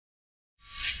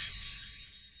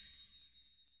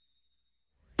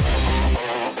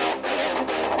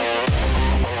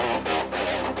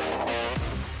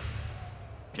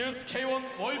Women's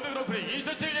K-1 World Grand Prix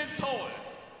 2017년 서울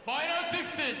파이널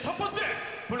 16 첫 번째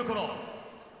블루코너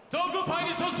더그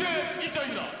바이니 선수의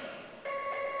입장입니다.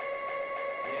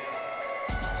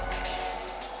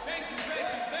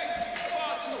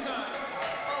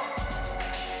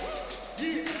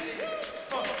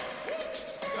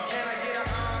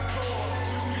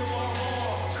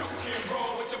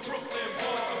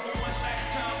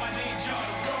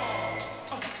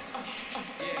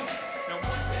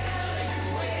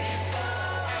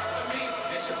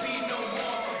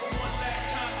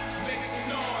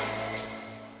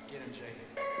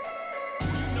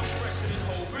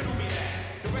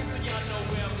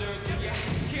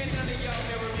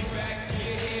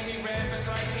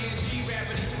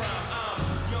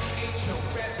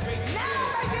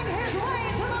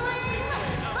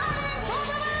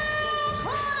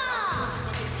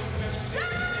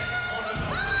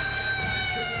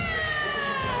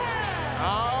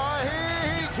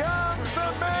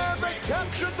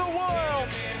 Captured the world,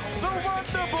 the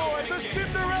Wonder Boy, the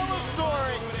Cinderella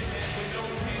story.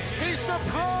 He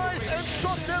surprised and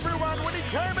shocked everyone when he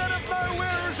came out of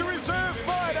nowhere as a reserve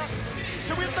fighter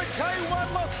to win the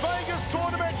K-1 Las Vegas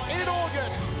tournament in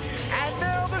August. And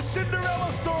now the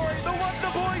Cinderella story, the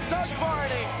Wonder Boy Doug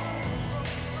Viney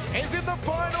is in the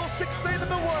final 16 in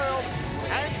the world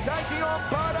and taking on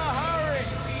Badr Hari,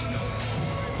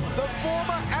 the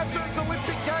former Athens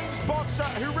Olympic Games boxer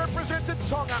who represented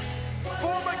Tonga,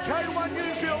 former K-1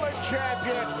 New Zealand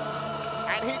champion,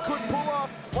 and he could pull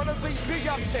off one of these big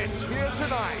upsets here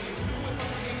tonight.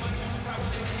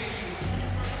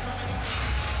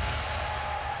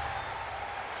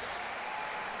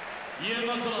 이에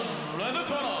맞서는 레드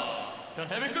코너 현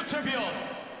헤비급 챔피언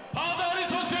바드 하리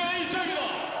선수의 입장입니다.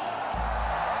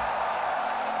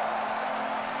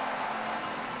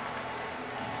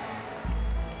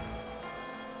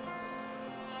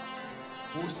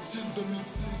 Au style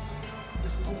 2006,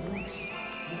 espoir route,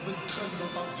 mauvaise graine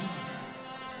dans ta vie.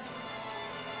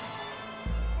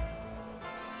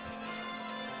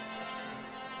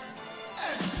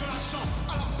 Elle sur la chambre,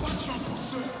 elle a pas de chance pour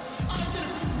ceux. Arrêtez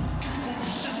les fous, qui vont me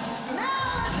chercher.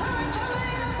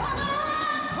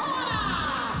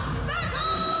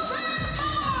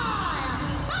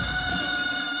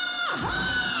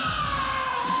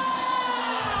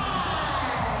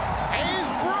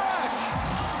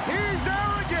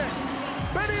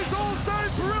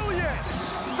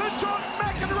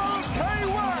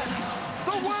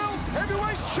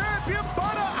 Champion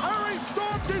Badr Hari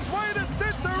stormed his way to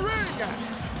center ring.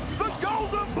 The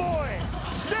Golden Boy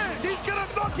says he's going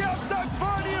to knock out Doug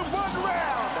Viney in one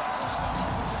round.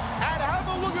 And have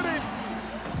a look at him.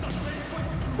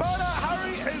 Badr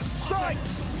Hari is psyched.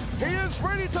 He is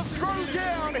ready to throw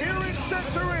down here in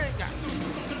center ring.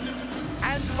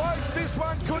 And folks, this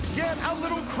one could get a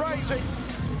little crazy.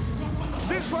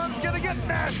 This one's going to get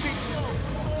nasty.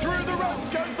 Through the ropes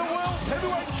goes the world's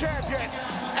heavyweight champion.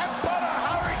 And Badr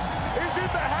Hari is in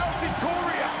the house in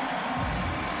Korea.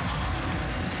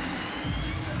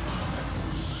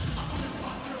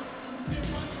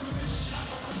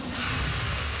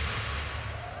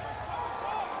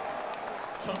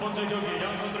 첫 번째 경기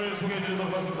양 선수를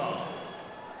소개해드리도록 하겠습니다.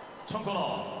 첫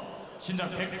코너 신장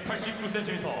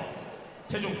 189cm,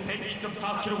 체중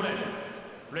 102.4kg,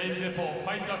 레이스포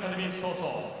파이트 아카데미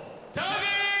소속 도그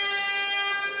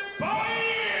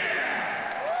바이니!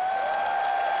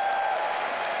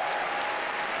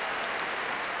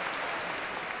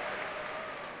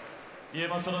 이에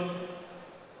맞서는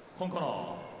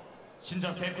홈코너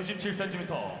신장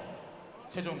 197cm,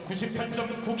 체중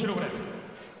 98.9kg,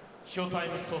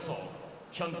 쇼타임 소속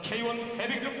현 K1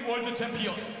 헤비급 월드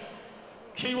챔피언,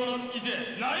 K1은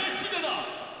이제 나의 시대다,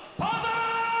 바드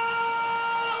하리!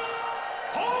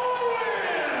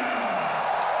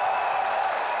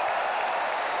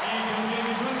 이 경기에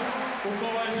주시는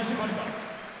국가와의 시심판입니다.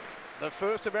 The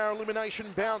first of our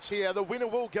elimination bouts here. The winner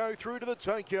will go through to the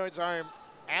Tokyo Dome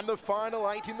and the final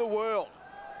 8 in the world.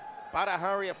 Badr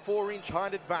Hari a 4-inch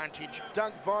height advantage.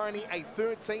 Doug Viney a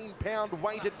 13-pound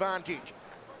weight advantage.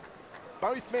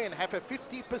 Both men have a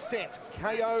 50%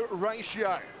 KO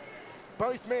ratio.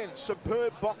 Both men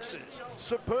superb boxers,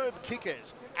 superb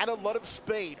kickers, and a lot of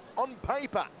speed. On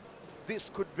paper, this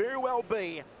could very well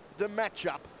be the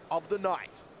matchup of the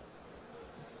night.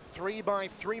 3 by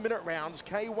 3-minute rounds,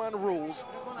 K1 rules.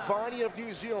 Viney of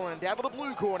New Zealand out of the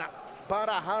blue corner.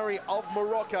 Badr Hari of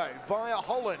Morocco via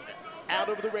Holland out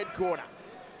of the red corner.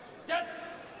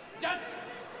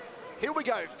 Here we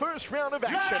go, first round of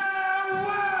action.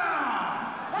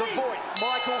 The voice,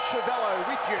 Michael Chavello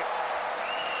with you.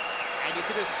 And you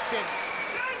can just sense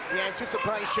the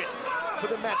anticipation for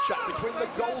the matchup between the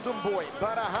Golden Boy,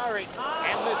 Badr Hari,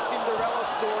 and the Cinderella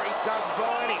story, Doug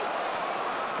Viney.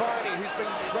 Viney, who's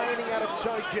been training out of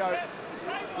Tokyo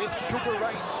with Sugar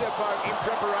Ray Sefo in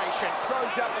preparation,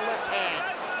 throws out the left hand,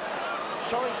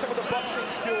 showing some of the boxing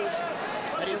skills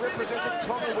that he represented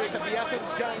Tonga with at the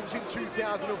Athens Games in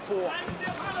 2004.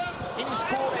 In his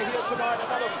corner here tonight,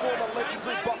 another former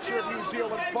legendary boxer of New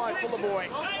Zealand, five-fuller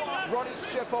boy, Ronnie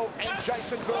Sefo and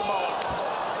Jason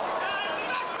Verhoeven.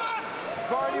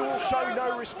 Viney will show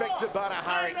no respect to Badr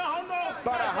Hari.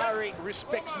 Badr Hari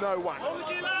respects no one.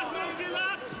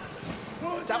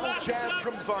 Double jab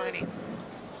from Viney.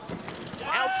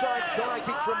 Outside thigh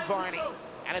kick from Viney.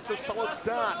 And it's a solid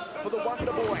start for the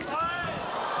Wonder Boy.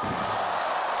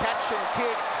 Catch and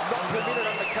kick, not permitted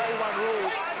under K-1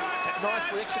 rules. But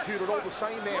nicely executed all the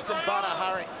same there from Badr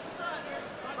Hari.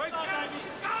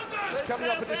 He's coming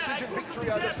off a decision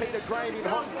victory over Peter Graham in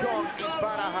Hong Kong, is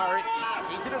Badr Hari.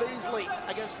 He did it easily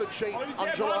against the Chief on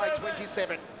July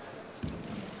 27.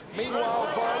 Meanwhile,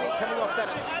 Viney coming off that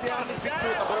astounding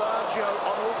victory at the Bellagio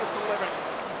on August 11th,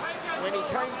 when he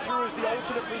came through as the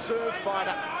alternate reserve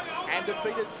fighter and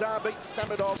defeated Zabit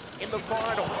Samedov in the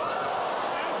final.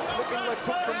 Flipping left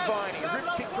hook from Viney, rib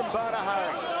kick from Badr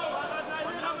Hari.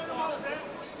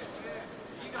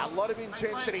 A lot of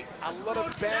intensity, a lot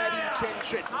of bad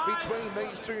intention between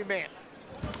these two men.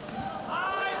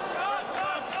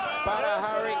 Badr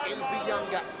Hari is the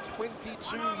younger,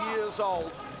 22 years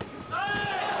old.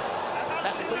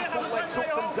 That lethal left hook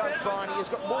from Doug Viney has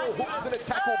got more hooks than a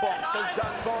tackle box, says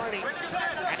Doug Viney.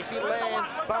 And if he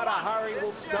lands, Badr Hari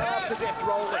will starve to death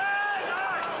rolling.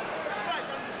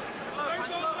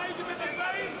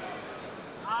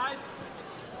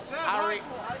 Hari,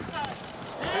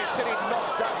 who said he'd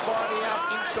knocked Doug Viney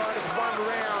out inside of 1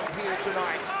 round here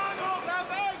tonight.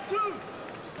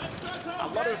 A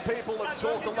lot of people have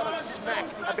talked a lot of smack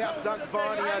about Doug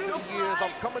Viney over the years.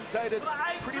 I've commentated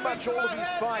pretty much all of his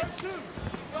fights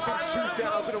since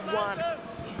 2001.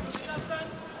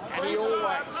 And he always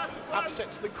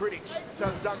upsets the critics,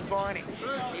 does Doug Viney.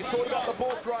 He thought about the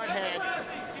balked right hand.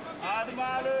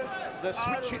 The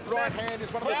switch hit right hand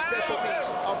is one of the specialties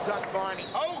of Doug Viney.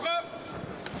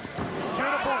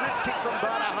 Beautiful rib kick from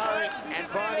Badr Hari, and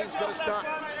Viney's got to start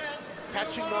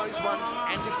catching those ones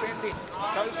and defending.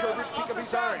 Goes for a rib kick of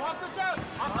his own.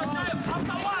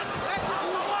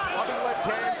 Lobbing left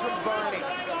hand from Viney.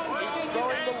 He's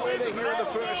throwing the leather here in the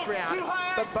first round,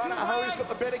 but Badr Hari's got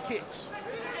the better kicks.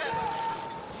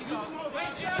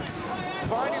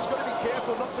 Viney's got to be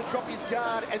careful not to drop his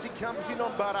guard as he comes in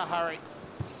on Badr Hari.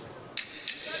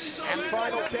 And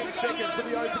final 10 seconds of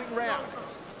the opening round.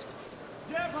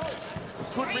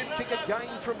 Good rib kick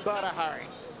again from Badr Hari.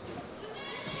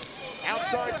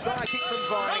 Outside thigh kick from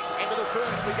Viney. Into the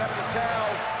first, we go to the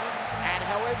towels. And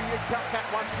however you cut that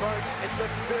one, folks, it's a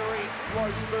very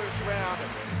close first round.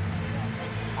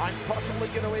 I'm possibly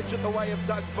going to edge it the way of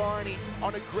Doug Viney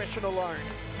on aggression alone.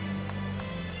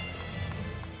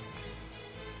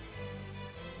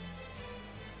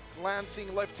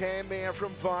 Glancing left hand there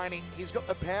from Viney. He's got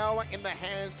the power in the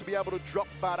hands to be able to drop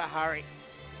Badr Hari.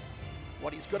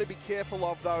 What he's got to be careful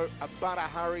of, though, are Badr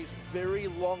Hari's very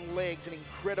long legs and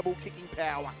incredible kicking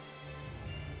power.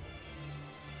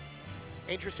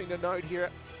 Interesting to note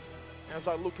here, as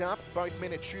I look up, both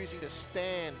men are choosing to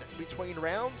stand between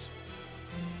rounds.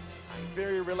 A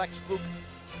very relaxed look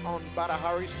on Badr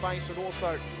Hari's face, and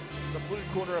also the blue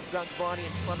corner of Doug Viney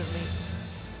in front of me.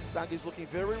 Doug is looking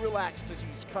very relaxed as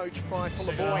his coach,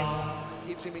 five-fuller boy,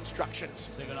 gives him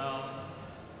instructions.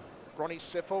 Ronnie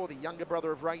Sefo, the younger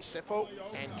brother of Ray Sefo,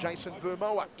 and Jason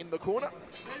Verhoeven in the corner.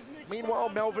 Meanwhile,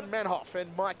 Melvin Manhoff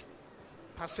and Mike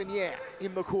Passenier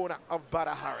in the corner of Badr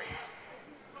Hari.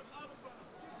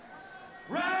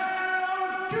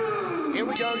 Round 2! Here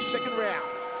we go, second round.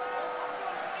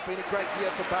 It's been a great year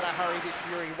for Badr Hari this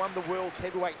year. He won the World's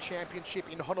Heavyweight Championship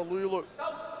in Honolulu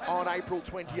on April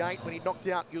 28 when he knocked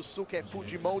out Yusuke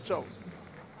Fujimoto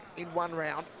in 1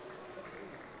 round.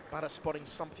 Badr spotting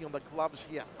something on the gloves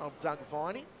here of Doug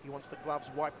Viney. He wants the gloves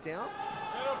wiped down.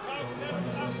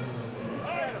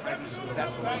 Maybe some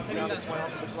Vaseline found its way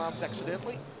onto the gloves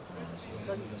accidentally.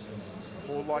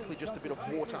 More likely just a bit of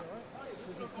water.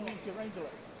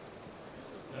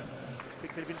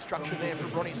 Quick bit of instruction there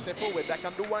from Ronnie Sefo. We're back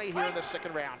underway here in the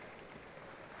second round.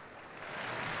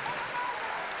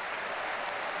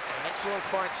 An excellent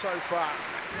fight so far.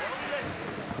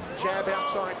 Jab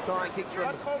outside thigh kick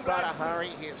from Badr Hari.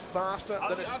 He is faster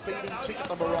than a speeding ticket,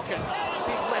 the Moroccan.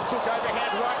 Big left hook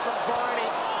overhand right from Viney.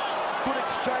 Good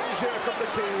exchange there from the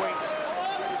Kiwi.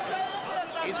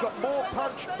 He's got more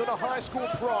punch than a high school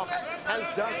prom, has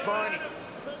Doug Viney.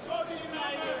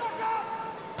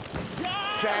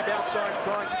 jab outside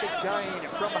thigh kick again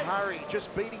from Hari,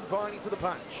 just beating Viney to the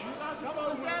punch.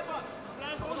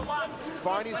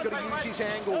 Viney's got to use his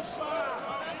angles.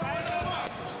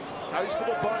 Goes for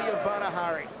the body of Badr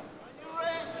Hari.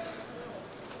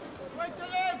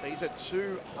 These are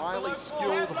two highly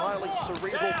skilled, highly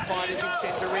cerebral fighters in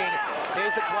centre ring.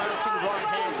 There's a glancing right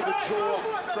hand to the jaw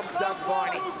from Doug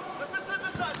Viney.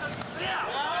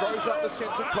 Throws up the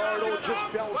centre corridor, just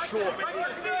fell short.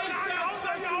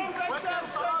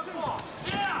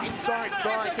 Inside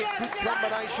thigh kick, good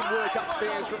combination work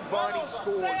upstairs from Viney,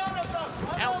 scores.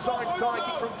 Outside thigh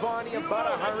kick from Viney, and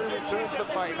Badr Hari returns the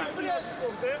favour.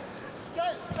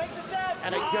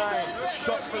 And again,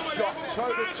 shot for shot,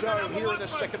 toe-to-toe here in the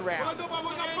second round. Oh, the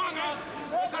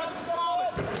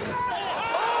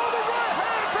right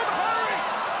hand from Hari!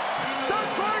 Doug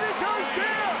Viney goes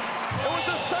down! It was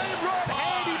the same right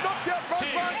hand he knocked out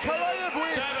Ruslan Karayev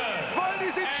with.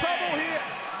 Viney's in trouble here.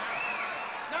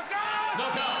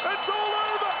 It's all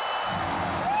over!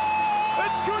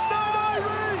 It's good night,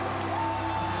 Irene!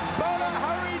 Badr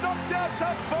Hari knocks out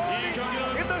Doug Viney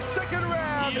in the second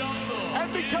round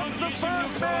and becomes the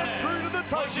first man through to the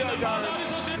Tokyo Dome.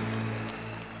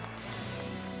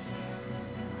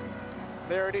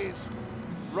 There it is,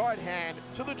 right hand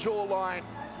to the jawline.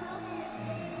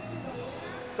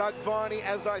 Doug Viney,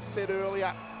 as I said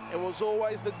earlier, it was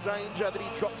always the danger that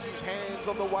he drops his hands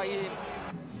on the way in.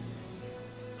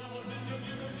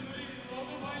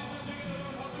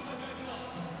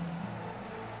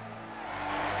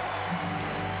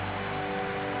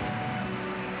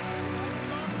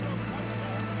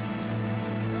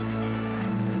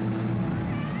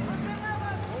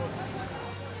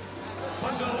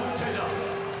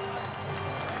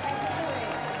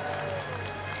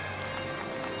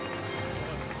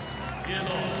 이어서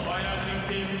파이널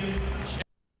 16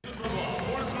 선수와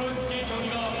홀스로이 스키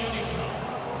경기가 이어지겠습니다.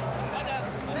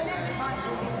 The next fight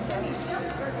is Semi Ship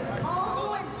versus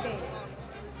Paul Wednesday.